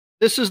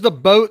This is the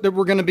boat that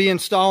we're going to be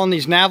installing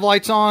these nav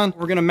lights on.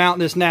 We're going to mount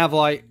this nav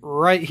light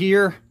right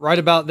here, right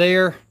about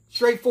there.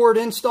 Straightforward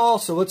install,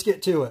 so let's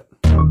get to it.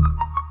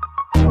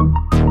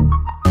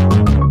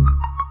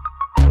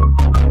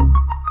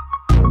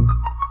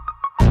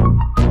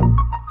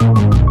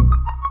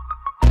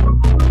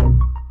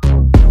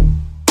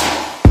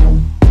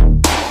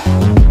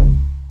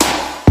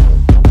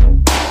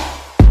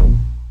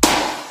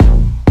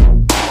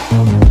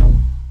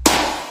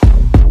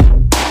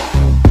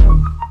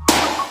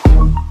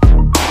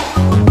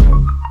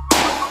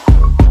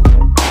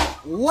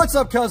 What's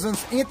up,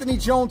 cousins? Anthony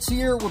Jones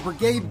here with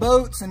Brigade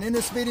Boats, and in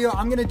this video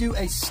I'm going to do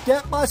a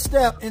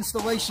step-by-step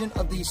installation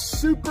of these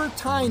super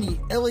tiny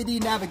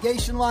LED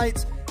navigation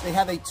lights. They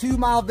have a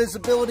 2-mile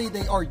visibility.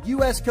 They are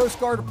US Coast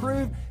Guard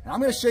approved, and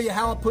I'm going to show you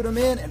how I put them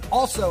in and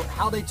also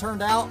how they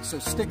turned out, so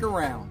stick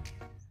around.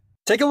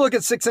 Take a look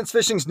at 6 Sense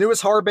Fishing's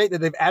newest hard bait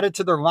that they've added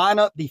to their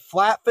lineup, the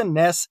Flat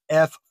Finesse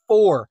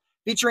F4,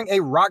 featuring a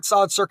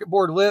rock-solid circuit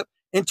board lip,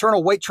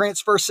 internal weight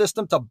transfer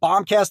system to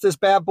bomb cast this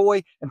bad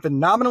boy, and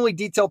phenomenally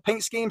detailed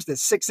paint schemes that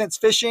 6 Sense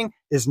Fishing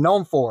is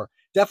known for.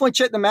 Definitely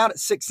check them out at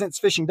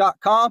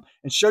 6sensefishing.com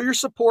and show your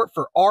support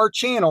for our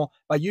channel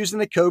by using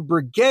the code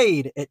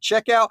BRIGADE at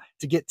checkout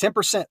to get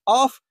 10%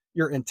 off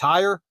your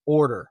entire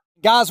order.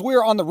 Guys,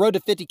 we're on the road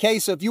to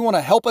 50K, so if you want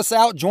to help us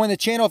out, join the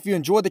channel. If you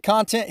enjoyed the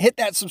content, hit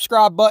that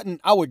subscribe button.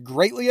 I would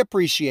greatly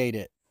appreciate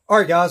it. All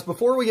right, guys,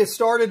 before we get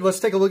started,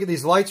 let's take a look at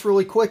these lights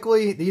really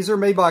quickly. These are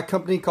made by a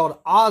company called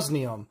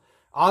Osmium.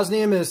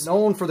 Osmium is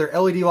known for their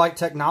LED light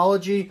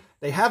technology.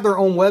 They have their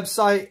own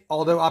website,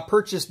 although I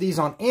purchased these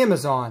on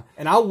Amazon.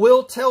 And I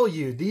will tell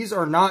you, these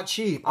are not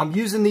cheap. I'm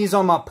using these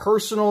on my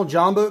personal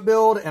John boat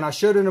build, and I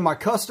showed it to my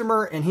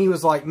customer, and he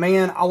was like,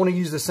 man, I want to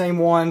use the same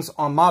ones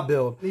on my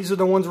build. These are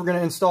the ones we're going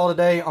to install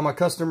today on my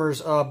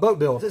customer's boat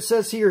build. It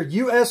says here,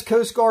 US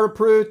Coast Guard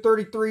approved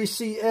 33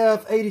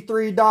 CF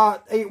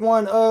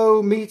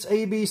 83.810 meets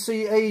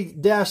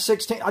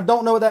ABCA-16. I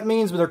don't know what that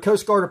means, but they're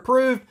Coast Guard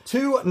approved.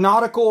 2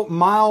 nautical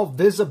mile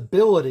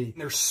visibility.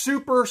 They're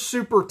super,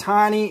 super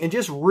tiny and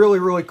just really,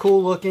 really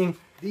cool looking.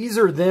 These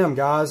are them,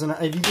 guys, and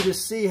if you can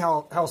just see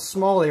how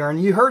small they are,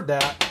 and you heard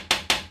that,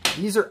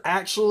 these are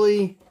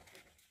actually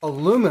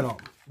aluminum.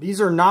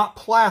 These are not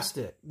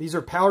plastic. These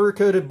are powder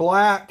coated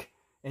black,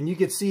 and you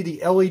can see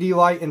the LED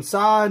light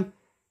inside,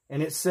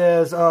 and it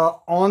says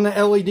on the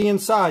LED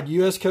inside,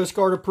 US Coast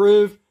Guard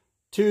approved,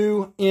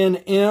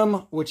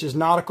 2NM, which is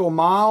nautical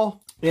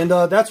mile, and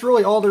that's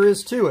really all there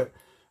is to it.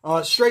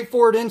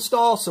 Straightforward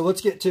install, so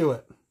let's get to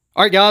it.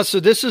 All right, guys, so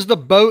this is the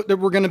boat that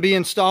we're going to be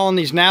installing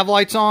these nav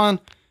lights on.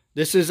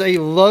 This is a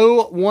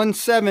low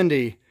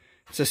 170.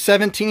 It's a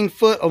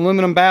 17-foot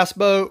aluminum bass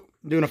boat.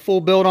 I'm doing a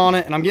full build on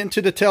it, and I'm getting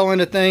to the tail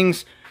end of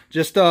things,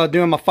 just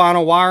doing my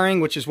final wiring,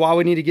 which is why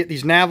we need to get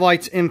these nav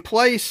lights in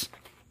place.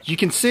 As you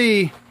can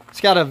see,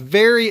 it's got a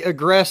very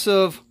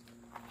aggressive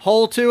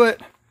hole to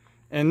it,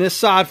 and this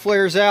side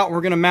flares out.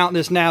 We're going to mount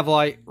this nav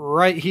light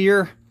right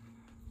here.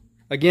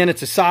 Again,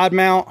 it's a side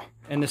mount,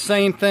 and the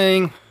same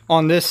thing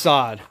on this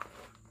side.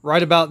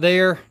 Right about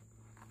there,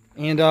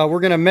 and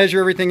we're going to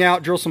measure everything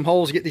out, drill some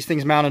holes, get these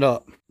things mounted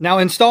up. Now,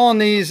 installing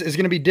these is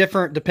going to be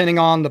different depending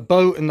on the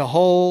boat and the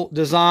hole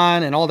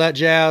design and all that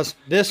jazz.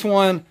 This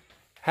one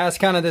has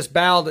kind of this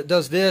bow that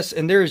does this,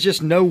 and there is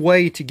just no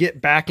way to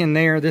get back in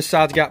there. This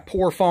side's got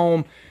pour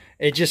foam.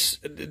 It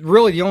just,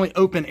 really the only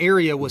open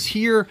area was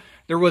here.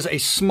 There was a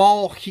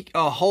small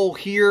hole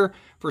here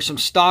for some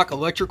stock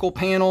electrical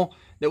panel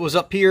that was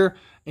up here,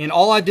 and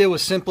all I did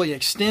was simply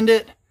extend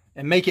it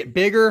and make it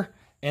bigger.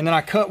 And then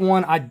I cut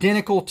one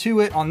identical to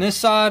it on this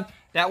side.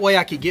 That way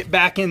I could get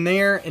back in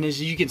there. And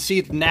as you can see,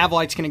 the nav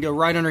light's going to go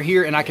right under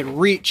here. And I can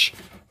reach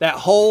that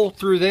hole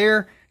through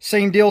there.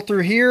 Same deal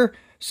through here.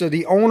 So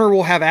the owner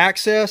will have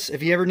access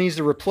if he ever needs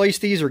to replace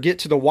these or get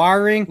to the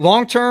wiring.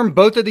 Long term,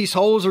 both of these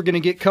holes are going to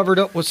get covered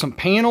up with some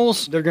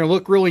panels. They're going to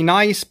look really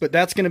nice, but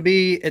that's going to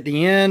be at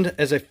the end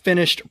as a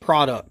finished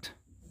product.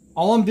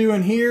 All I'm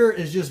doing here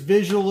is just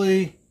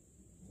visually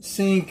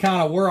seeing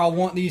kind of where I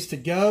want these to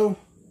go.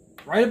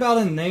 Right about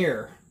in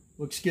there.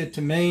 Looks good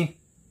to me.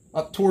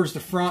 Up towards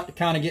the front to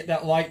kind of get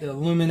that light to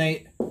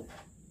illuminate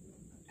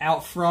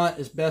out front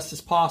as best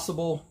as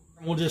possible.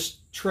 We'll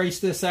just trace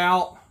this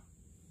out.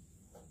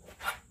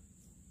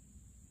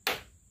 Kind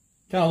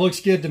of looks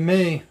good to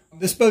me.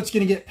 This boat's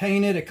going to get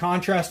painted a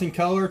contrasting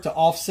color to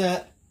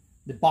offset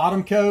the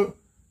bottom coat.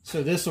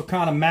 So this will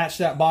kind of match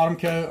that bottom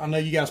coat. I know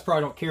you guys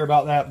probably don't care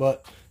about that,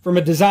 but from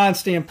a design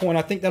standpoint,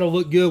 I think that'll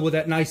look good with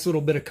that nice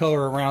little bit of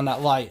color around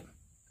that light.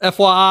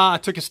 FYI, I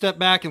took a step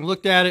back and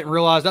looked at it and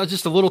realized that was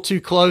just a little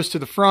too close to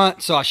the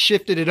front, so I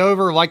shifted it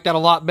over, like that a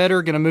lot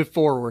better, gonna move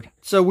forward.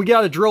 So we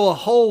gotta drill a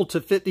hole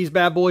to fit these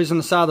bad boys in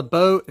the side of the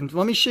boat, and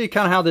let me show you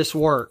kind of how this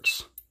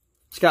works.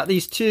 It's got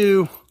these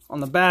two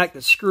on the back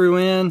that screw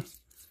in.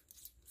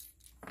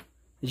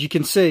 As you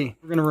can see,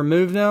 we're gonna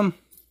remove them.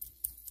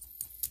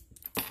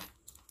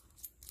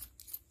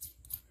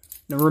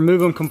 Now remove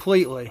them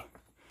completely.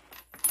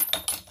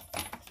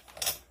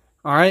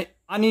 All right,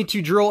 I need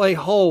to drill a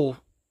hole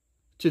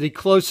to the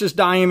closest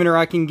diameter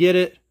I can get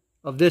it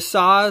of this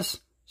size.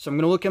 So I'm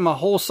going to look at my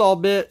hole saw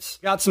bits.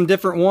 Got some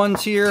different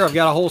ones here. I've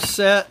got a whole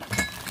set.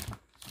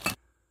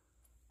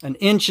 An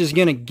inch is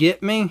going to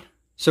get me.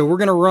 So we're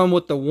going to run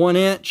with the 1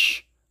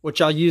 inch, which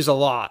I use a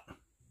lot.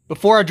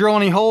 Before I drill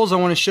any holes, I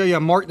want to show you I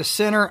marked the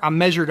center. I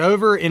measured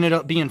over, ended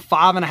up being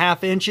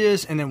 5.5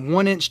 inches, and then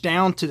 1 inch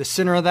down to the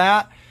center of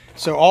that.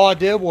 So all I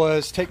did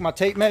was take my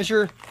tape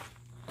measure,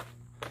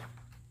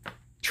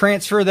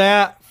 transfer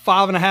that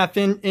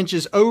 5.5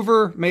 inches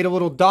over, made a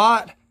little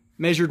dot,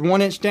 measured 1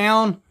 inch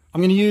down. I'm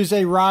going to use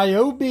a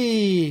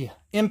Ryobi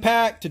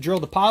impact to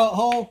drill the pilot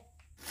hole.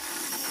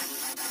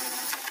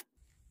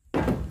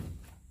 I'm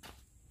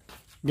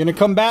going to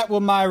come back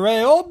with my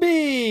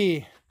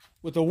Ryobi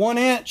with a 1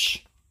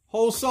 inch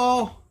hole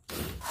saw.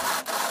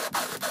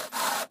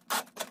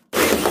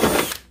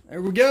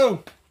 There we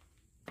go.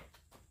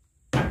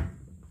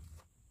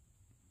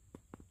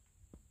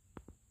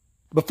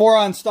 Before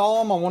I install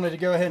them, I wanted to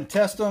go ahead and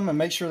test them and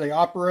make sure they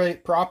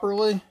operate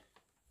properly.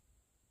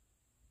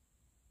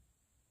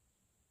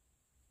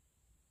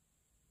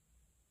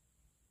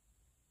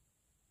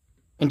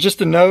 And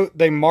just a note,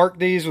 they mark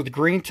these with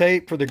green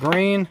tape for the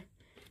green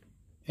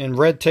and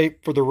red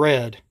tape for the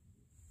red.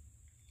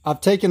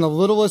 I've taken the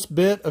littlest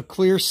bit of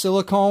clear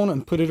silicone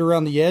and put it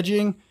around the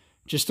edging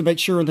just to make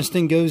sure when this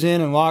thing goes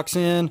in and locks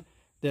in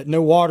that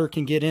no water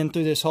can get in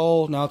through this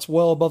hole. Now it's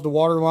well above the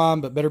water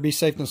line, but better be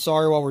safe than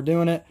sorry while we're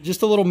doing it.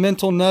 Just a little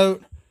mental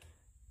note,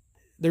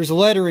 there's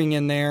lettering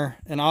in there,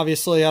 and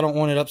obviously I don't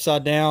want it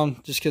upside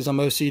down just because I'm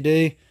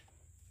OCD.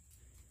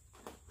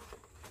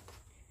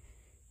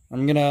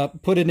 I'm gonna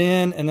put it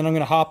in, and then I'm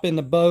gonna hop in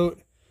the boat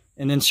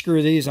and then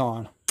screw these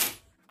on.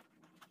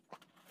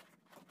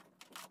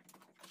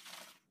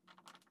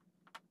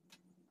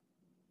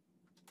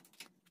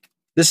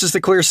 This is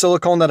the clear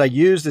silicone that I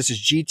use. This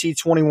is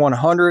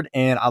GT2100,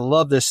 and I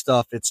love this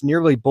stuff. It's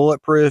nearly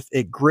bulletproof.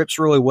 It grips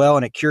really well,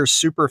 and it cures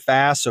super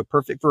fast, so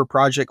perfect for a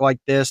project like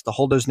this to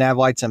hold those nav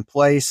lights in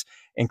place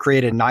and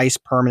create a nice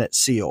permanent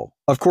seal.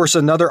 Of course,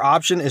 another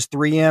option is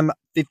 3M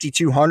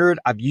 5200.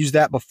 I've used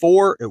that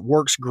before. It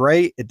works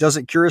great. It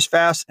doesn't cure as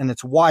fast, and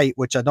it's white,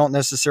 which I don't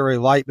necessarily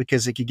like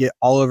because it could get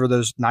all over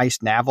those nice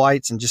nav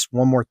lights and just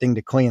one more thing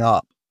to clean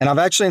up. And I've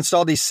actually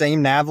installed these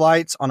same nav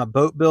lights on a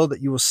boat build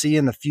that you will see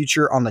in the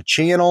future on the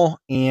channel.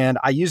 And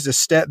I used a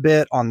step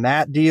bit on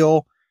that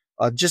deal.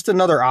 Just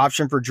another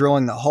option for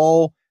drilling the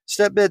hole.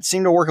 Step bits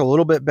seem to work a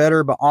little bit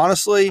better, but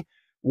honestly,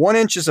 1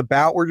 inch is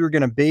about where you're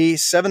going to be.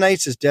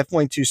 7/8 is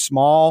definitely too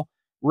small.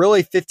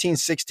 Really,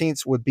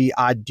 15/16 would be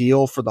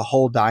ideal for the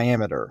hole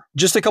diameter.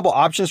 Just a couple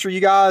options for you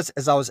guys.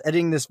 As I was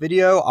editing this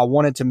video, I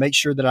wanted to make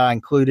sure that I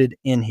included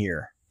in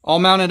here. All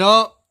mounted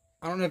up.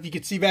 I don't know if you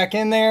can see back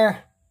in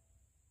there.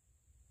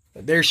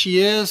 But there she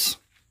is.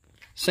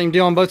 Same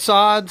deal on both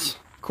sides.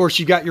 Of course,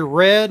 you got your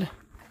red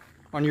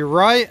on your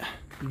right.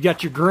 You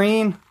got your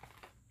green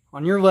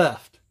on your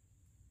left.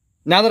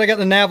 Now that I got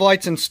the nav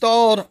lights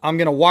installed, I'm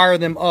going to wire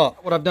them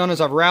up. What I've done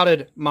is I've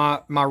routed my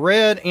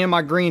red and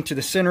my green to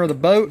the center of the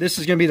boat. This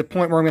is going to be the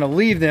point where I'm going to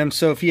leave them,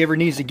 so if he ever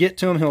needs to get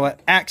to them, he'll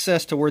have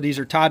access to where these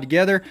are tied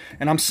together.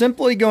 And I'm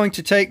simply going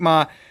to take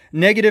my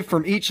negative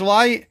from each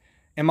light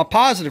and my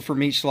positive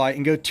from each light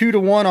and go 2 to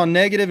 1 on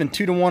negative and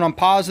 2 to 1 on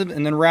positive,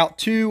 and then route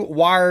 2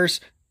 wires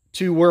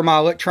to where my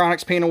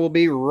electronics panel will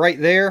be right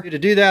there. To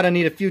do that, I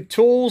need a few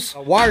tools,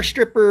 wire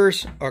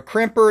strippers, a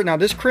crimper. Now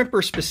this crimper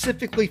is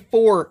specifically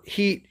for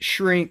heat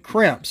shrink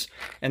crimps,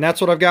 and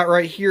that's what I've got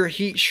right here,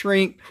 heat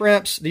shrink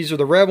crimps. These are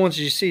the red ones,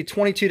 as you see,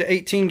 22 to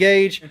 18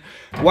 gauge,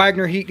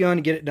 Wagner heat gun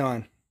to get it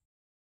done.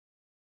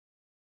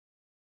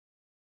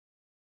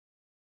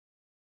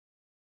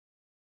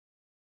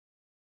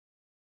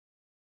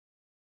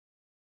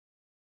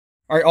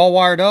 All right, all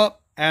wired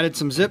up, added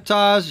some zip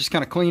ties, just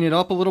kind of clean it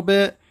up a little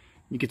bit.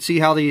 You can see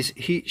how these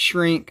heat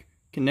shrink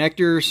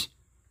connectors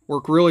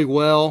work really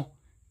well.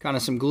 Kind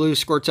of some glue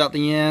squirts out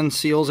the end,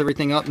 seals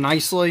everything up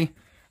nicely.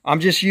 I'm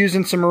just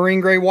using some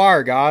marine gray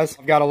wire, guys.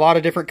 I've got a lot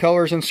of different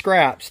colors and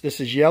scraps. This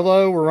is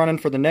yellow, we're running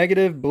for the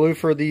negative, blue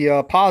for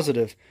the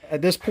positive.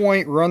 At this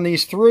point, run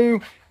these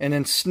through and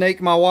then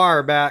snake my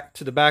wire back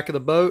to the back of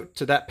the boat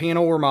to that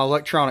panel where my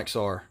electronics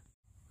are.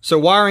 So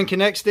wiring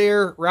connects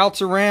there,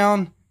 routes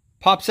around,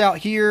 pops out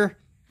here,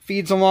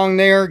 feeds along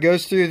there,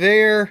 goes through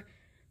there,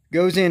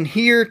 goes in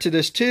here to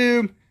this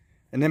tube,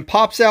 and then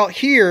pops out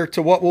here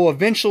to what will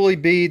eventually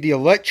be the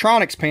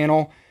electronics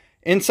panel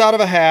inside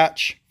of a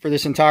hatch for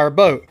this entire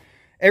boat.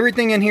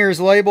 Everything in here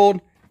is labeled.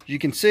 As you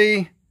can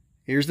see,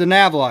 here's the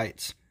nav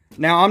lights.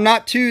 Now, I'm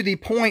not to the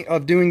point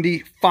of doing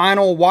the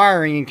final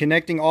wiring and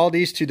connecting all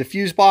these to the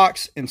fuse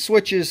box and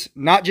switches,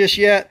 not just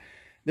yet.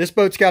 This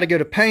boat's got to go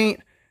to paint.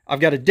 I've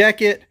got to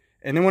deck it,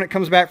 and then when it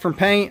comes back from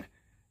paint,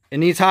 it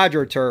needs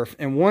hydro turf.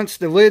 And once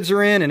the lids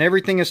are in and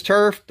everything is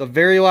turfed, the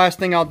very last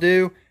thing I'll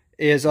do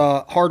is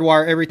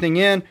hardwire everything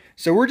in.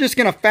 So we're just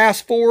going to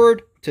fast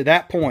forward to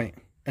that point.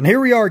 And here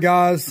we are,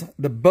 guys.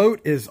 The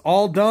boat is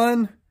all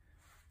done.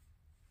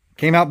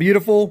 Came out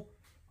beautiful.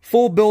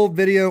 Full build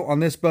video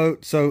on this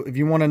boat. So if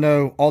you want to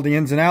know all the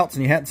ins and outs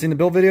and you hadn't seen the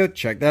build video,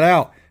 check that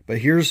out. But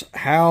here's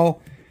how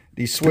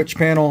the switch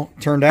panel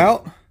turned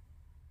out.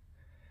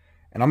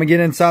 And I'm gonna get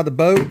inside the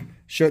boat,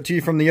 show it to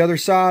you from the other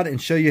side,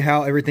 and show you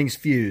how everything's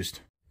fused.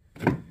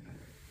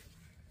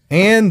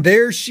 And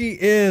there she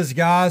is,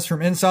 guys,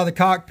 from inside the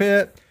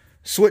cockpit.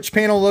 Switch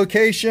panel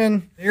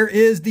location. There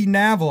is the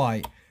nav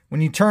light.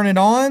 When you turn it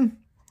on,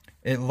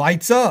 it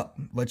lights up,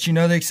 lets you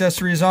know the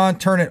accessory is on.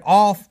 Turn it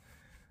off,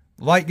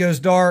 light goes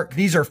dark.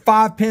 These are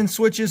 5-pin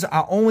switches.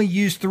 I only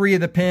use 3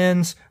 of the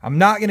pins. I'm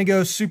not going to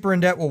go super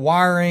in depth with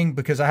wiring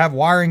because I have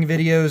wiring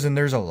videos, and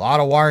there's a lot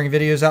of wiring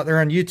videos out there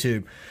on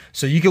YouTube.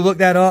 So you can look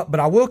that up,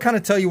 but I will kind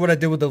of tell you what I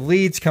did with the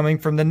leads coming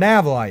from the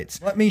nav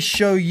lights. Let me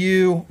show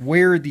you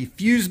where the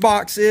fuse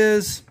box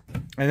is,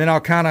 and then I'll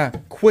kind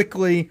of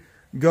quickly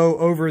go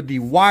over the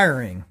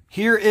wiring.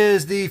 Here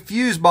is the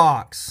fuse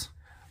box.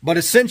 But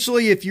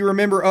essentially, if you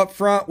remember up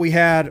front, we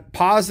had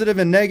positive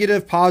and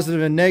negative,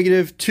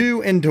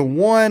 2 into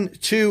 1,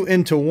 2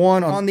 into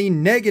 1 on the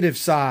negative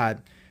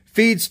side.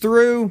 Feeds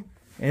through,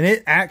 and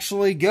it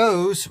actually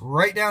goes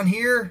right down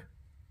here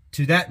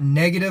to that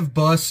negative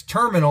bus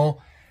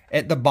terminal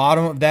at the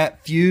bottom of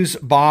that fuse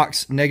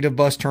box negative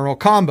bus terminal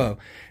combo.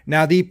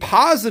 Now, the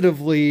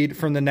positive lead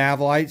from the nav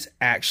lights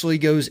actually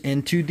goes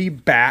into the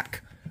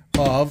back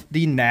of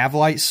the nav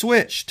light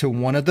switch to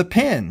one of the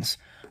pins.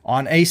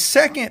 On a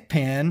second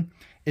pin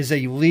is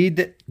a lead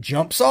that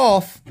jumps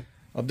off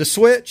of the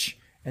switch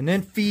and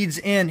then feeds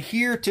in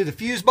here to the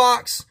fuse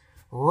box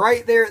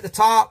right there at the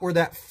top where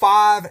that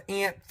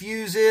 5-amp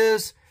fuse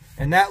is.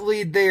 And that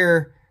lead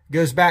there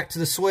goes back to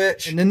the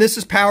switch. And then this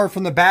is power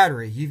from the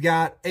battery. You've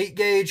got 8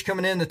 gauge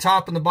coming in the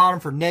top and the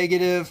bottom for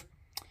negative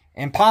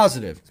and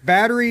positive.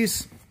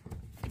 Batteries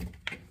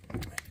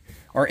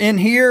are in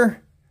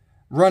here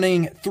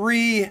running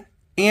 3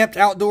 amped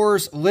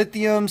outdoors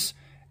lithiums.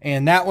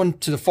 And that one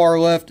to the far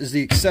left is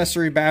the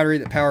accessory battery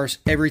that powers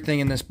everything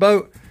in this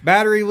boat.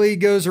 Battery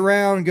lead goes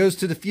around, goes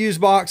to the fuse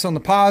box on the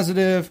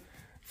positive.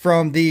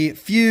 From the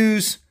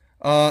fuse,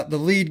 the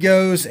lead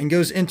goes and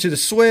goes into the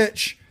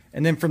switch.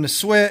 And then from the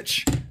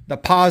switch, the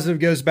positive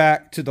goes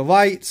back to the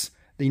lights.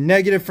 The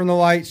negative from the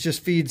lights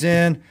just feeds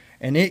in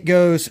and it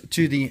goes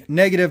to the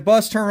negative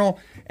bus terminal.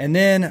 And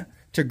then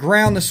to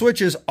ground the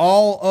switches,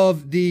 all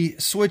of the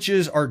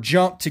switches are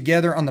jumped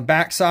together on the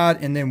back side.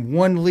 And then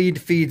one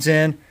lead feeds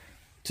in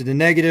to the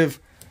negative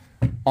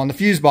on the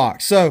fuse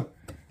box. So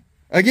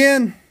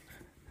again,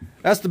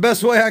 that's the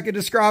best way I could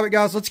describe it,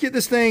 guys. Let's get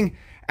this thing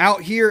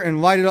out here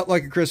and light it up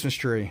like a Christmas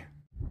tree.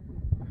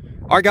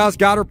 All right, guys,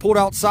 got her pulled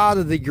outside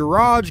of the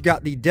garage,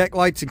 got the deck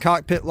lights and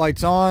cockpit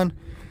lights on.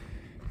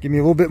 Give me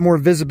a little bit more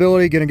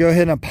visibility. Gonna go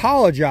ahead and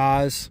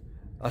apologize.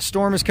 A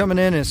storm is coming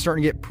in and it's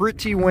starting to get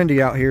pretty windy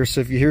out here.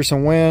 So if you hear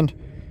some wind,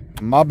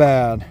 my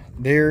bad.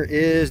 There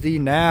is the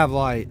nav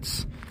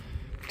lights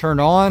turned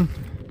on.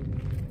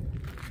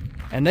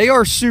 And they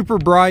are super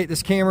bright.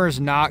 This camera is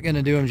not going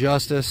to do them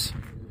justice.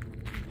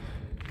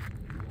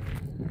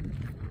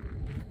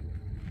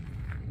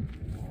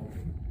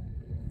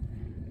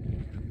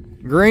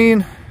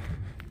 Green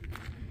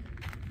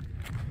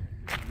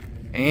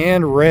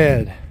and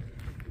red.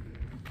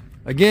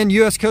 Again,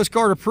 U.S. Coast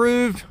Guard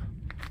approved.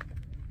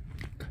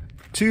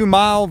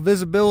 2-mile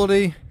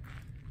visibility.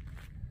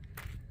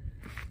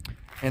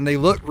 And they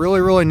look really,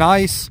 really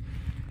nice.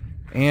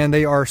 And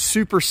they are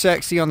super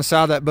sexy on the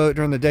side of that boat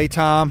during the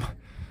daytime.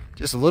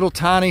 Just little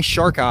tiny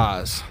shark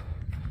eyes.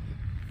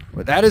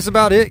 But that is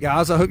about it,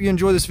 guys. I hope you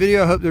enjoyed this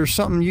video. I hope there's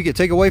something you could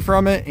take away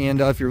from it. And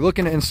if you're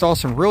looking to install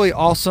some really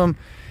awesome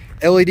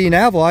LED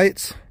nav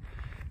lights,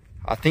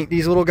 I think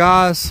these little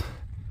guys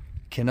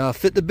can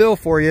fit the bill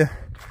for you.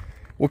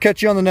 We'll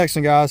catch you on the next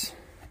one, guys.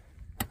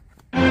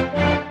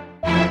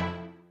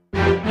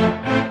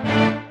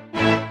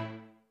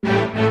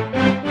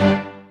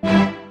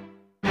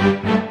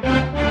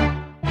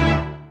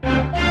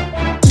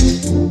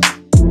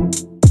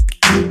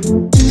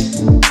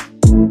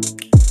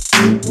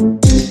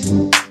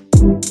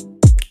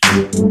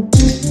 Thank you.